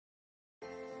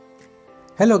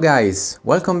Hello guys,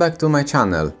 welcome back to my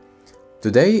channel.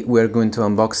 Today we are going to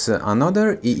unbox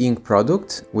another e-ink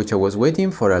product which I was waiting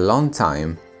for a long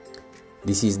time.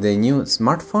 This is the new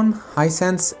smartphone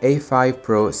Hisense A5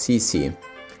 Pro CC.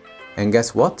 And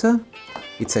guess what?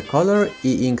 It's a color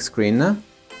e-ink screen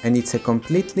and it's a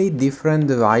completely different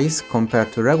device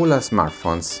compared to regular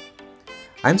smartphones.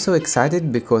 I'm so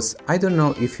excited because I don't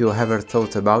know if you ever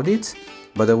thought about it,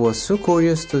 but I was so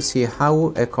curious to see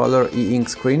how a color e-ink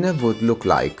screen would look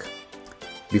like.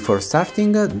 Before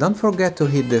starting, don't forget to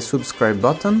hit the subscribe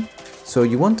button so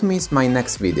you won't miss my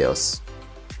next videos.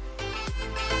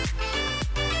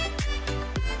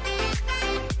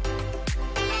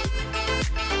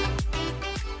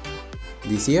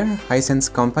 This year,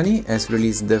 Hisense company has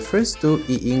released the first two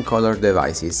e-ink color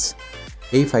devices,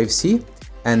 A5C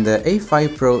and the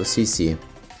A5 Pro CC.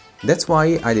 That's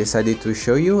why I decided to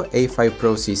show you A5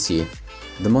 Pro CC,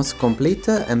 the most complete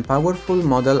and powerful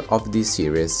model of this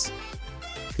series.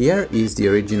 Here is the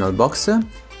original box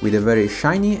with a very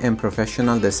shiny and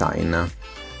professional design.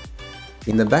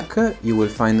 In the back you will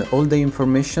find all the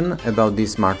information about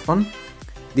this smartphone.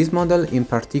 This model in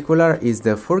particular is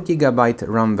the 4GB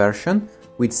RAM version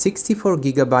with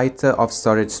 64GB of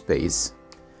storage space.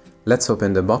 Let's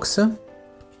open the box.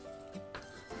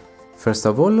 First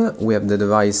of all, we have the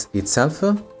device itself,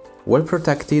 well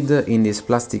protected in this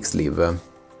plastic sleeve.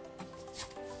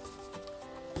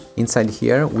 Inside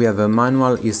here we have a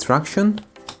manual instruction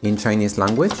in Chinese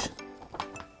language.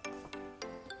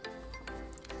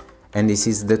 And this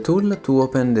is the tool to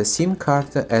open the SIM card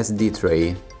SD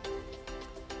tray.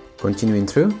 Continuing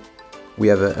through, we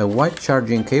have a white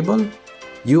charging cable,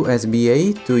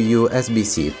 USB-A to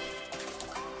USB-C.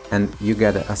 And you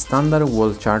get a standard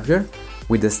wall charger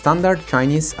with a standard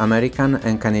Chinese, American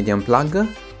and Canadian plug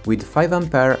with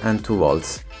 5A and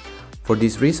 2V. For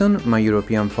this reason, my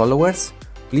European followers,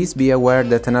 please be aware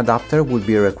that an adapter will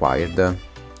be required.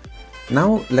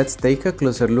 Now let's take a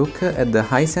closer look at the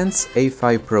Hisense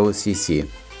A5 Pro CC.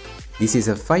 This is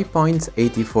a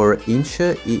 5.84-inch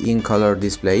e-ink color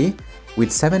display with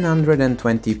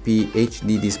 720p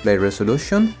HD display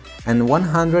resolution and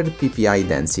 100 ppi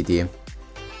density.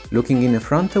 Looking in the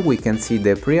front, we can see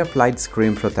the pre-applied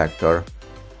screen protector.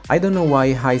 I don't know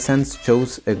why Hisense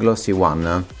chose a glossy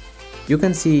one. You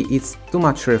can see it's too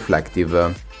much reflective.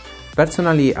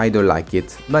 Personally, I don't like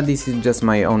it, but this is just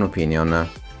my own opinion.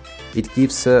 It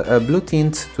gives a blue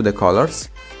tint to the colors,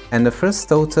 and the first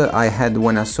thought I had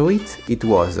when I saw it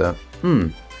was,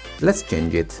 let's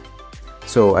change it.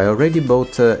 So I already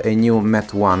bought a new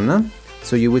matte one,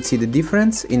 so you will see the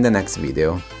difference in the next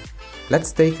video.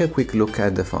 Let's take a quick look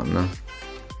at the phone.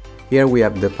 Here we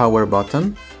have the power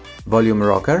button, volume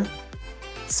rocker,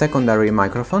 secondary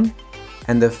microphone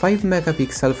and the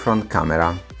 5MP front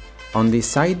camera. On this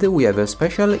side we have a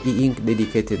special e-ink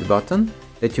dedicated button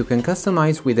that you can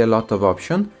customize with a lot of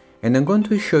options, and I'm going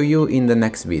to show you in the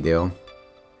next video.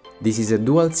 This is a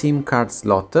dual SIM card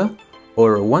slot,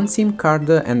 or one SIM card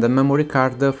and a memory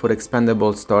card for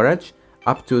expandable storage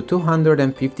up to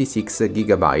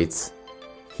 256GB.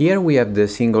 Here we have the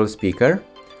single speaker,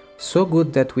 so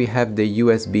good that we have the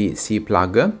USB-C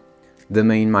plug, the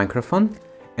main microphone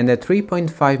and a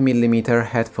 3.5mm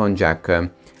headphone jack, and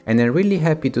I'm really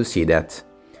happy to see that.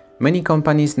 Many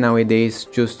companies nowadays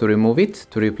choose to remove it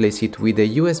to replace it with a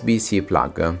USB-C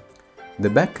plug. The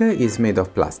back is made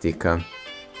of plastic,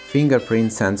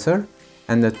 fingerprint sensor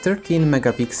and a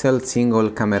 13MP single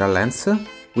camera lens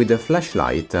with a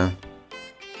flashlight.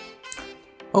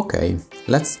 Okay,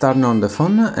 let's turn on the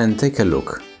phone and take a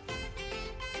look.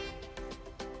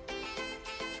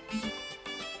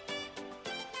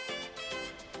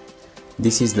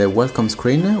 This is the welcome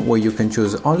screen where you can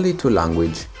choose only two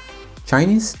languages,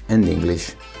 Chinese and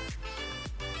English.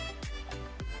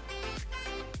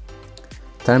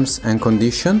 Terms and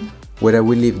conditions, where I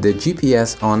will leave the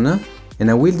GPS on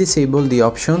and I will disable the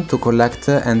option to collect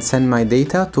and send my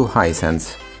data to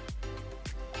Hisense.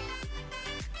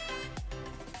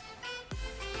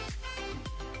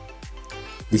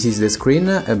 This is the screen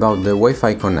about the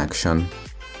Wi-Fi connection.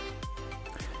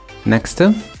 Next,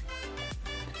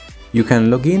 you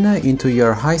can log in into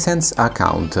your Hisense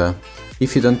account.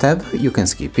 If you don't have, you can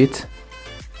skip it.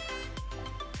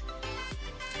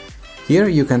 Here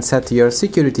you can set your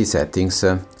security settings,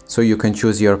 so you can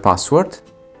choose your password.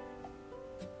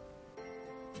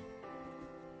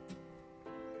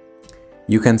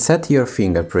 You can set your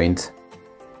fingerprint.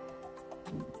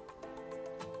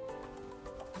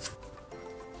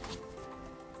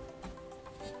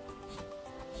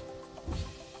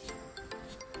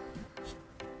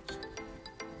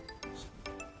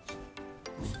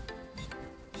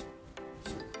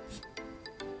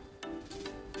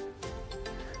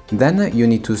 Then you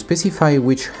need to specify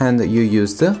which hand you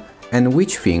used and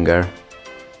which finger.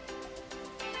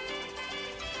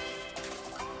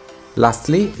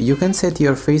 Lastly, you can set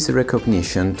your face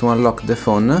recognition to unlock the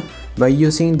phone by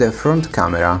using the front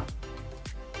camera.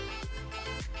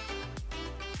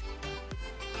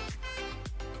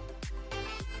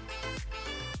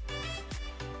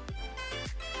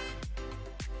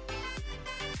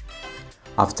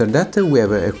 After that, we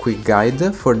have a quick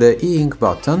guide for the e-ink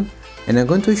button, and I'm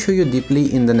going to show you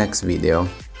deeply in the next video.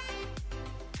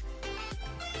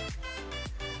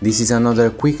 This is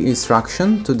another quick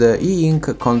instruction to the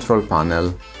e-ink control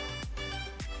panel.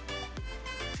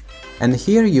 And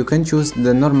here you can choose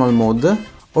the normal mode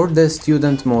or the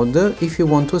student mode if you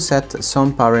want to set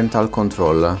some parental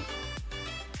control.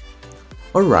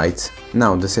 Alright,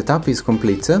 now the setup is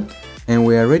complete and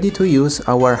we are ready to use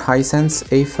our Hisense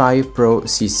A5 Pro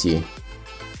CC.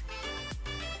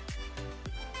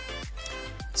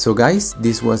 So guys,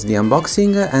 this was the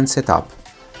unboxing and setup.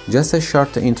 Just a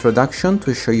short introduction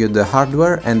to show you the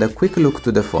hardware and a quick look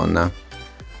to the phone.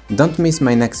 Don't miss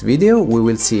my next video, we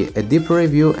will see a deep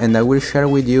review and I will share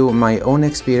with you my own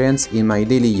experience in my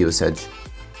daily usage.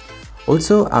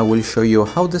 Also, I will show you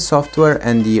how the software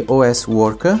and the OS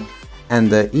work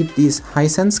and if this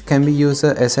Hisense can be used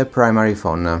as a primary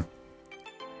phone.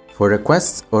 For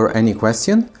requests or any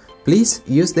question, please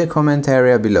use the comment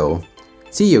area below.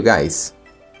 See you guys!